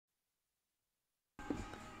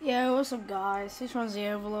Yo, what's up guys,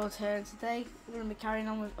 Citron-Z-Overlord here. Today we're going to be carrying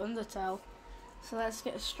on with Undertale, so let's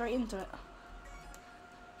get straight into it.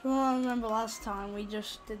 From what I remember last time, we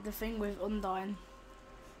just did the thing with Undying.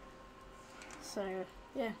 So,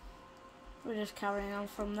 yeah, we're just carrying on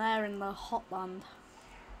from there in the Hotland.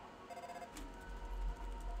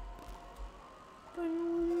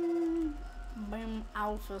 Boom, boom,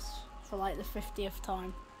 Alphas for like the 50th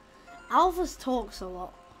time. Alphas talks a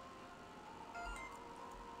lot.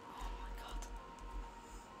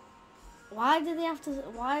 Why did he have to?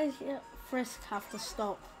 Why did Frisk have to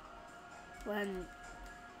stop when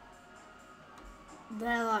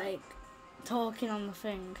they're like talking on the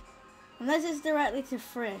thing? Unless it's directly to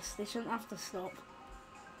Frisk, they shouldn't have to stop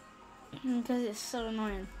because it's so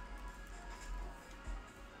annoying.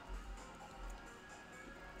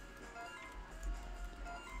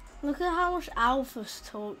 Look at how much Alphas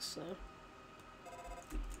talks though.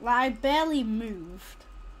 Like I barely moved.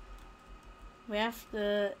 We have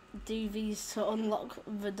to do these to unlock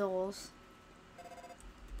the doors.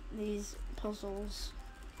 These puzzles.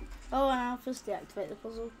 Oh, and I'll first deactivate the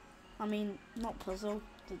puzzle. I mean, not puzzle,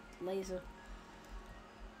 the laser.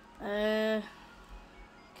 Okay.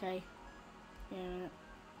 Yeah, a minute.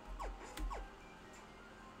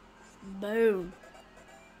 Boom.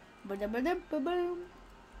 Ba-da-ba-da-ba-boom.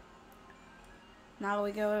 Now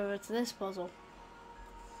we go over to this puzzle.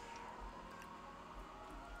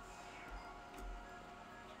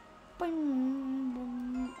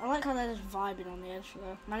 I like how they're just vibing on the edge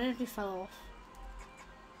though. Imagine if he fell off.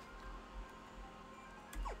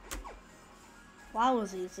 Well, that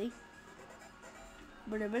was easy.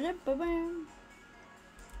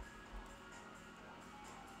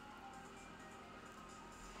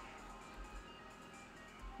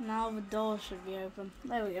 Now the door should be open.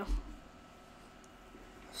 There we go.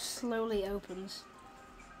 Slowly opens.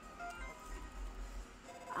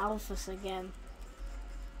 Alphas again.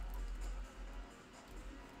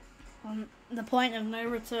 On the point of no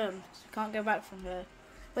return, so we can't go back from here.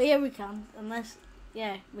 But yeah, we can, unless,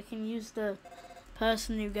 yeah, we can use the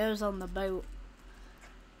person who goes on the boat.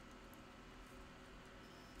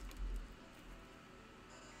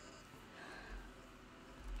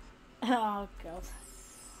 Oh god.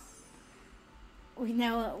 We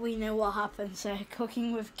know what happens here.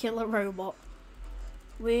 Cooking with Killer Robot.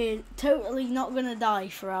 We're totally not gonna die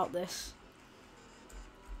throughout this.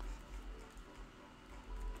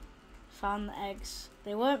 Found the eggs.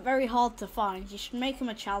 They weren't very hard to find. You should make them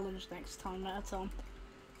a challenge next time, Tom.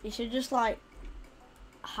 You should just like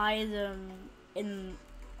hide them in.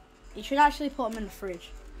 You should actually put them in the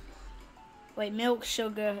fridge. Wait, milk,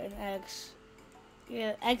 sugar, and eggs.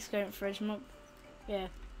 Yeah, eggs go in the fridge. Milk. Yeah.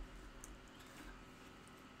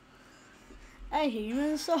 A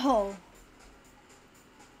human soul.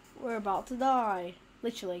 We're about to die.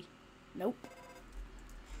 Literally. Nope.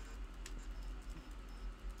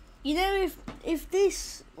 You know, if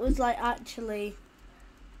this was like actually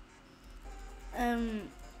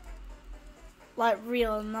like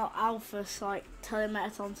real and not Alphas like telling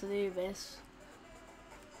Metaton to do this,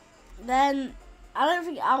 then I don't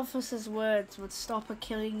think Alphas's words would stop a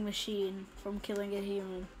killing machine from killing a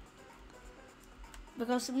human.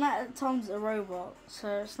 Because Metaton's a robot,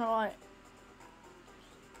 so it's not like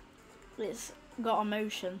it's got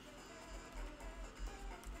emotion.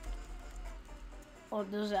 Or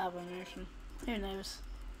does it have emotion? Who knows?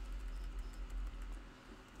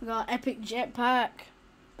 We got epic jetpack.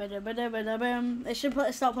 Bada bada bada boom. They should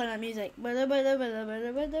stop playing that music. Bada bada bada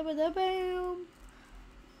bada bada bada boom.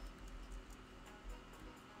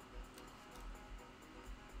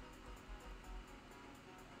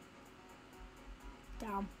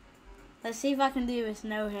 Damn. Let's see if I can do this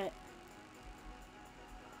no hit.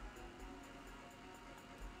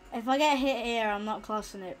 If I get hit here, I'm not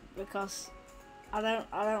crossing it because I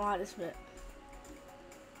don't like this bit.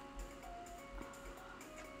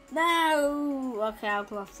 No! Okay, I'll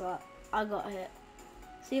cross that. I got hit.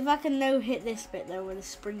 See if I can no hit this bit though with the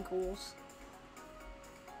sprinkles.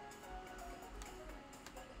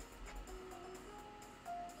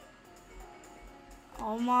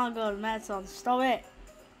 Oh my god, Metaton, stop it!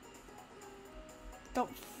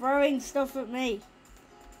 Stop throwing stuff at me!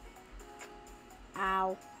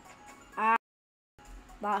 Ow. Ow.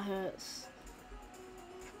 That hurts.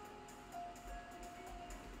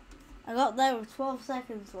 I got there with 12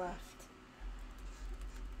 seconds left.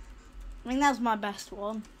 I think that's my best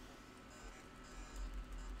one.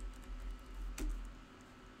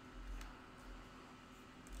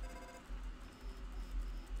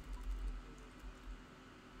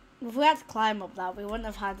 If we had to climb up that, we wouldn't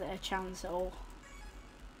have had a chance at all.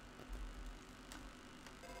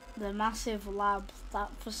 the massive lab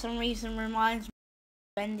that for some reason reminds me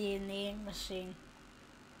of Bendy in the ink machine.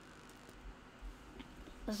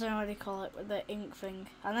 I don't know what they call it with the ink thing.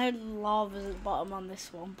 I know lava's at the bottom on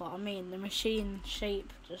this one, but I mean the machine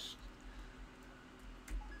shape just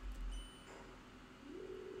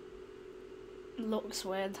looks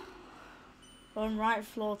weird. On right,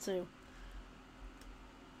 floor 2.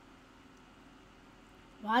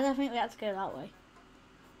 Why do I think we had to go that way?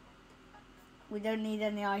 We don't need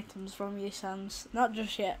any items from you, Sans. Not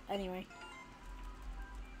just yet, anyway.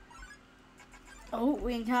 Oh,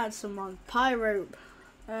 we encountered someone. Pyro.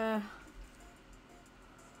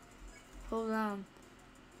 Hold on.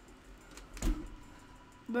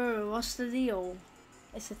 Bro, what's the deal?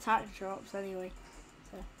 It's attack drops anyway.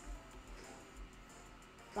 So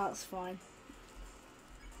that's fine.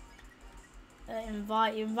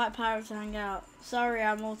 Invite Pyro to hang out. Sorry,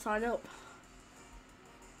 I'm all tied up.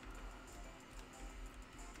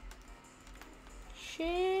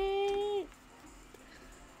 Shit.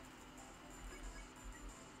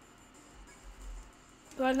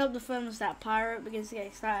 Going up the thermostat, Pyro begins to get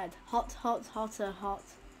excited. Hot, hot, hotter, hot.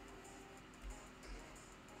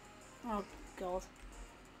 Oh god.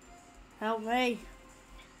 Help me.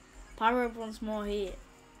 Pyro wants more heat.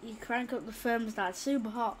 You crank up the thermostat, super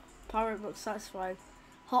hot. Pyro looks satisfied.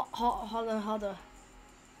 Hot, hot, hotter, hotter.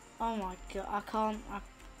 Oh my god, I can't.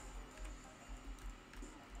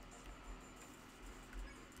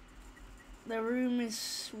 The room is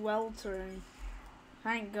sweltering.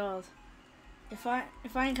 Thank god. If I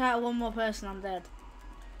encounter one more person, I'm dead.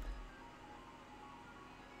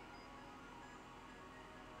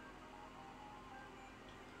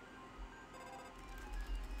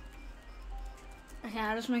 Okay,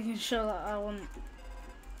 I'm just making sure that I want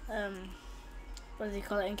what do you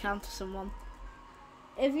call it, encounter someone.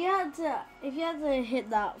 If you had to hit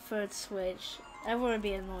that third switch, everyone would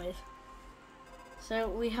be annoyed. So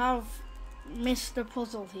we have Mr.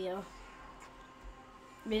 Puzzle here.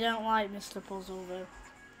 We don't like Mr. Puzzle though.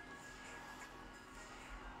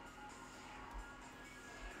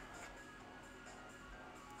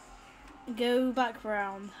 Go back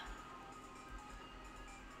round.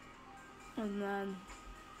 And then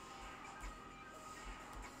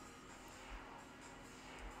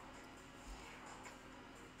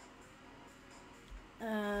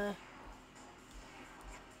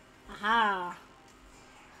aha.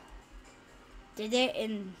 Did it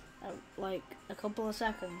in like a couple of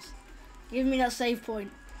seconds. Give me that save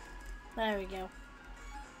point. There we go.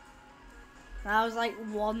 That was like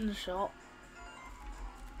one shot.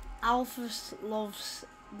 Alpha loves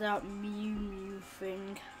that Mew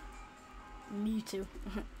thing. Mewtwo.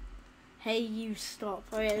 Hey, you stop.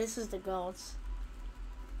 Oh yeah, this is the gods.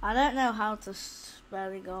 I don't know how to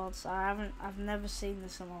spell the gods. I've never seen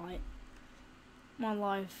this in my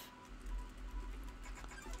life.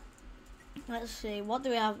 Let's see, what do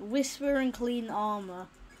we have? Whisper and clean armor.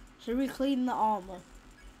 Should we clean the armor?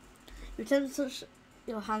 You attempt to touch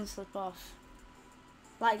your hand slip off.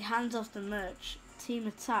 Like hands off the merch. Team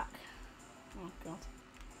attack. Oh god.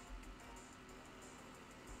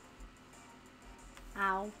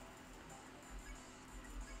 Ow.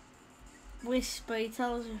 Whisper, he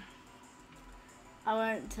tells you. I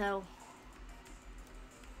won't tell.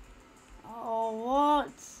 Oh,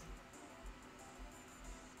 what?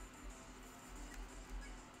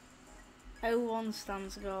 O1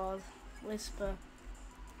 stands guard. Whisper.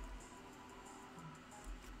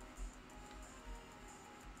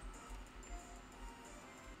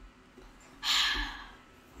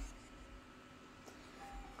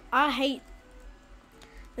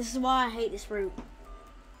 This is why I hate this route.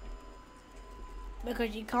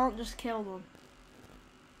 Because you can't just kill them.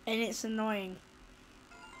 And it's annoying.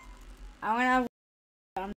 I'm gonna have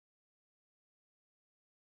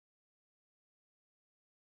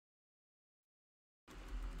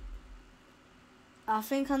I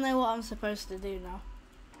think I know what I'm supposed to do now.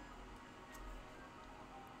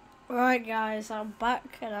 Right guys, I'm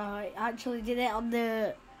back and I actually did it on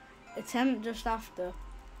the attempt just after.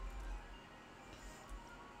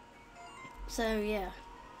 So yeah.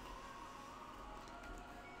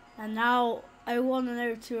 And now O1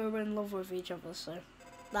 and O2 are in love with each other, so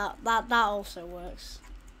that also works.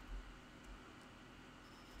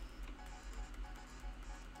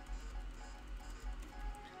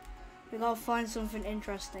 We gotta find something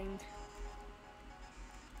interesting.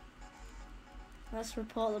 Let's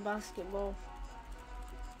report the basketball.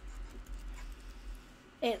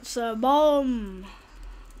 It's a bomb.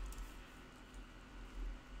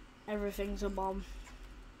 Everything's a bomb.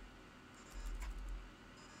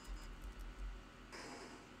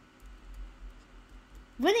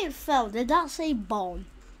 When it fell, did that say bomb?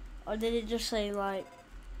 Or did it just say like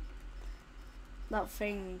that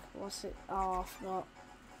thing? What's it? Oh, I forgot.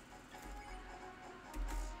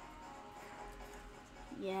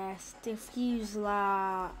 Yes, diffuse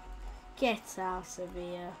that. Get out of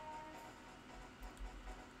here.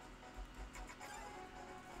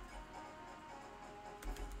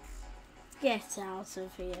 Get out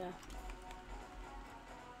of here.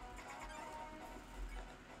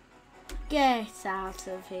 Get out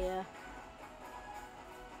of here.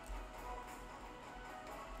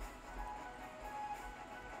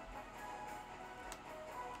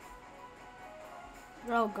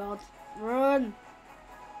 Oh God, run.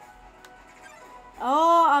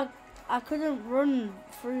 Oh, I couldn't run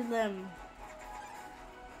through them.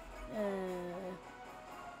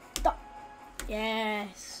 Stop.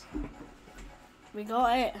 Yes. We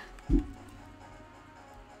got it.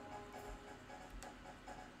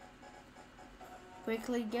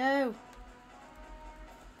 Quickly go.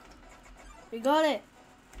 We got it.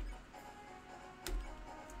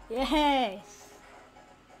 Yes.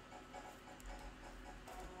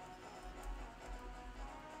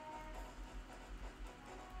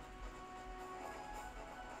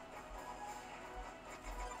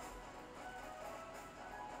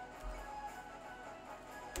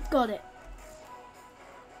 Got it.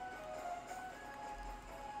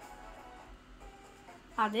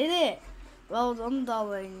 I did it. Well done,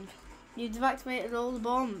 darling. You've deactivated all the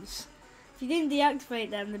bombs. If you didn't deactivate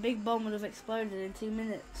them, the big bomb would have exploded in 2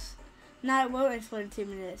 minutes. Now it won't explode in 2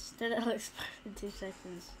 minutes. Then it'll explode in 2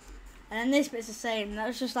 seconds. And then this bit's the same. That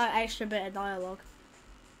was just like extra bit of dialogue.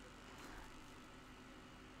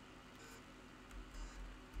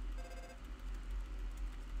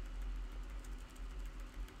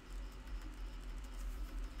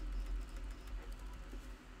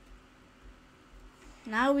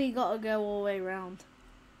 Now we gotta go all the way around.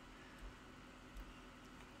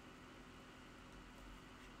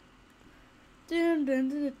 Dun, dun,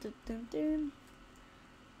 dun, dun, dun, dun.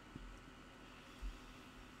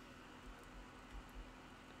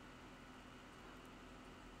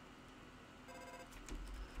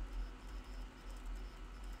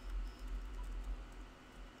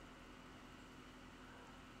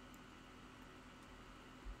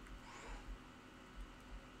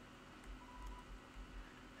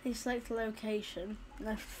 Please select location.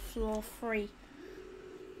 Left floor 3.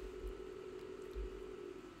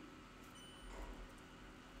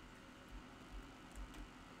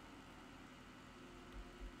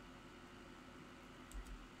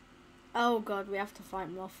 Oh God, we have to fight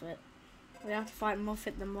Moffat. We have to fight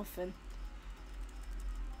Moffat the Muffin.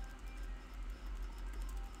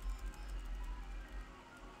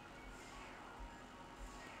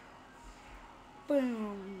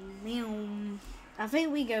 Boom, meow. I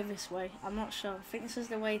think we go this way. I'm not sure. I think this is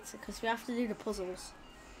the way to, because we have to do the puzzles.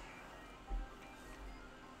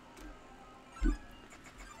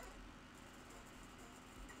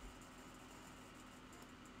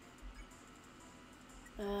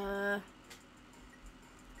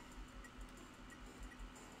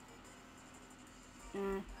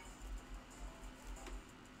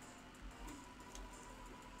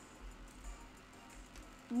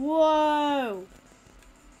 Whoa!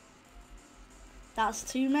 That's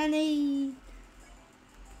too many.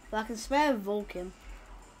 But I can spare Vulcan.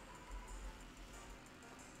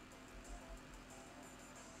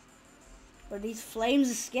 But these flames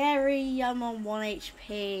are scary. I'm on 1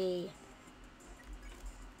 HP.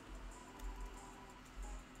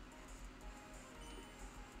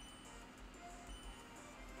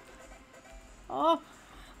 Oh,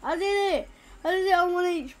 I did it! I did it on 1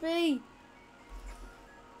 HP.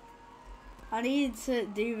 I need to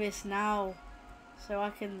do this now so I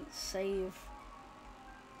can save.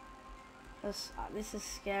 This is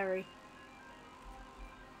scary.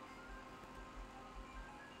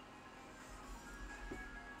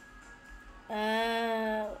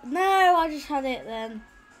 No, I just had it then.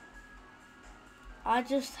 I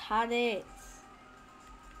just had it.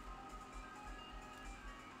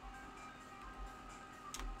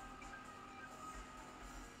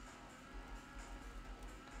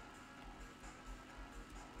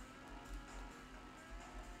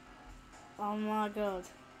 Oh my God.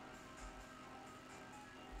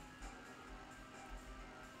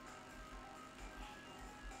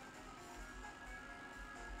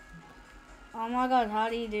 Oh my God, how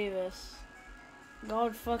do you do this?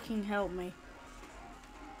 God fucking help me.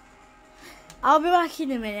 I'll be back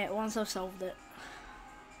in a minute once I've solved it.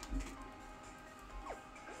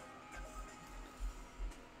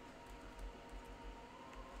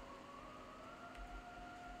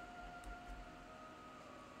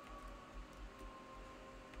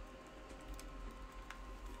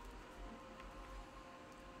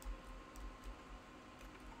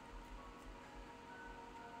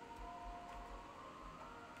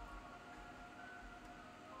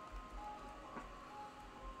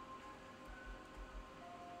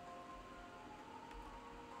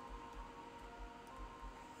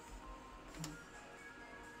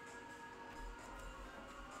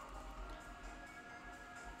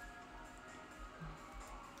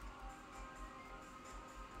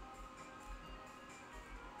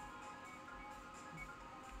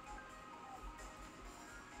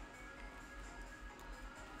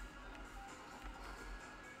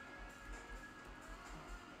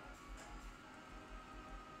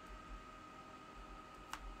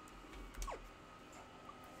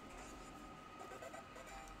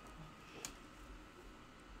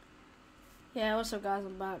 Yeah, what's up guys,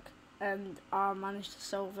 I'm back and I managed to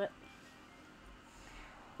solve it.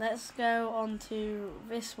 Let's go on to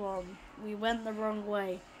this one. We went the wrong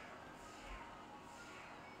way.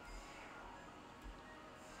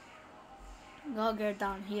 Gotta go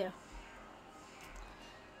down here.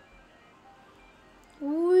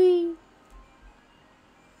 Whee!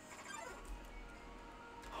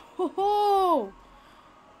 Ho ho!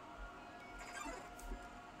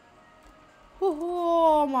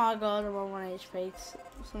 Oh my god, I'm on 1 HP.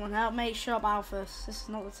 Someone help me, shut up Alphys. This is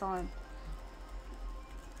not the time.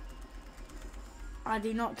 I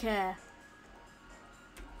do not care.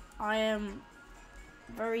 I am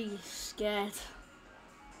very scared.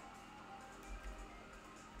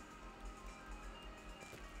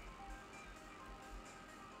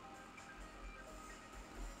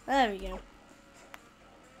 There we go.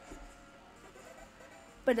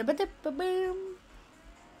 Ba-da-ba-da-ba-boom.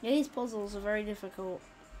 Yeah, these puzzles are very difficult.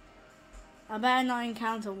 I better not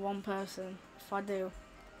encounter one person. If I do,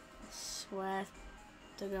 I swear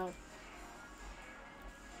to God.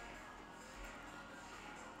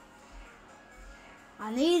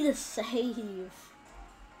 I need a save.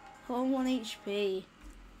 I'm 1 HP.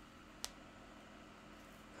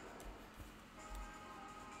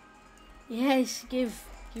 Yes, give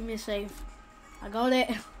me a save. I got it.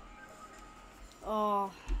 Oh,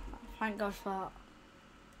 thank God for that.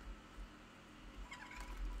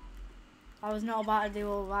 I was not about to do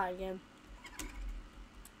all that again.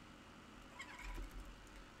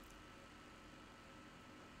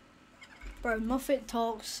 Bro, Muffet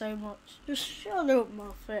talks so much. Just shut up,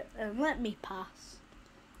 Muffet, and let me pass.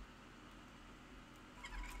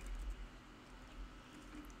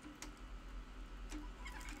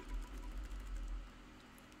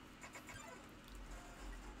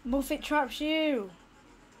 Muffet traps you.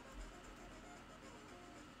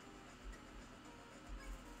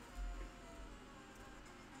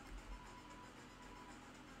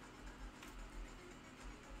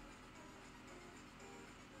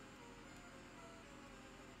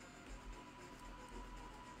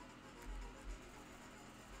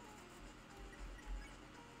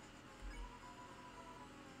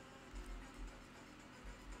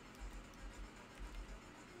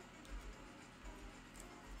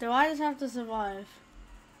 Do I just have to survive?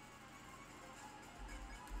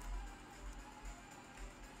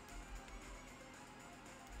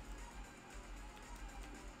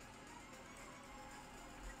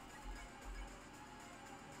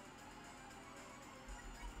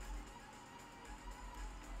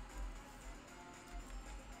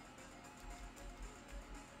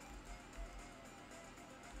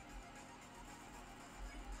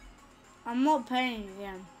 I'm not paying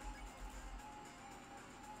again.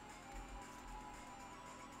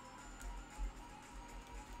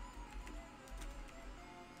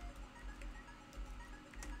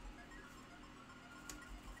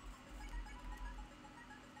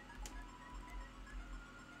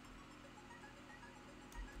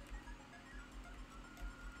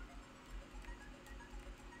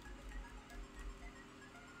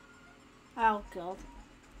 Oh God.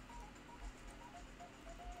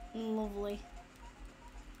 Lovely.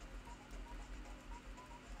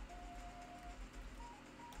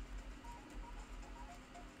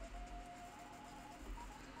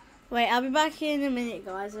 Wait, I'll be back in a minute,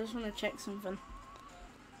 guys. I just want to check something.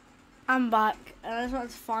 I'm back, and I just want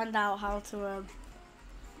to find out how to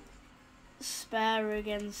spare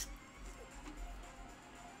against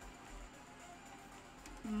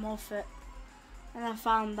Muffet, and I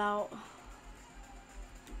found out.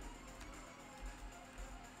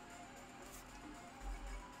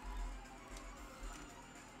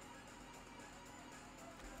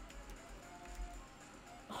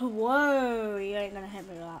 Whoa, you ain't gonna hit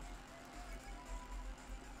me with that.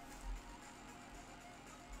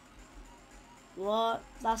 What?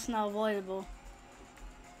 That's not avoidable.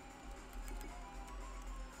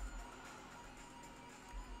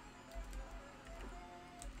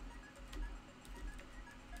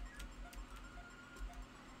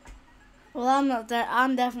 Well, I'm not dead.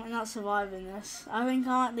 I'm definitely not surviving this. I think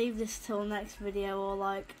I might leave this till next video or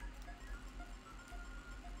like.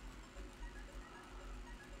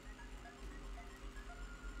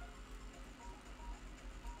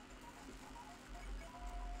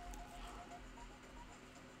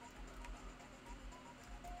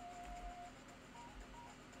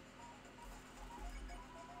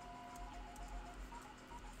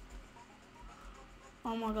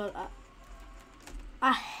 Oh my God.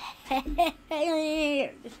 I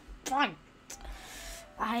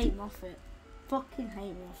hate Muffet. Fucking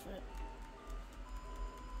hate Muffet.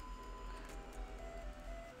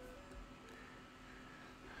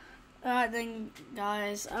 Alright then,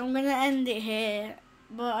 guys, I'm going to end it here.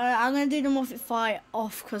 But I'm going to do the Muppet fight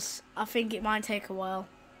off because I think it might take a while.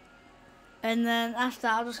 And then after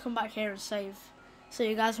that, I'll just come back here and save. So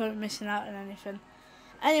you guys won't be missing out on anything.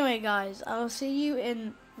 Anyway, guys, I'll see you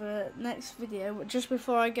in the next video. But just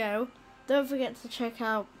before I go, don't forget to check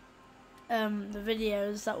out the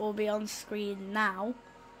videos that will be on screen now.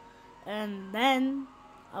 And then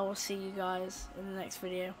I will see you guys in the next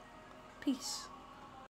video. Peace.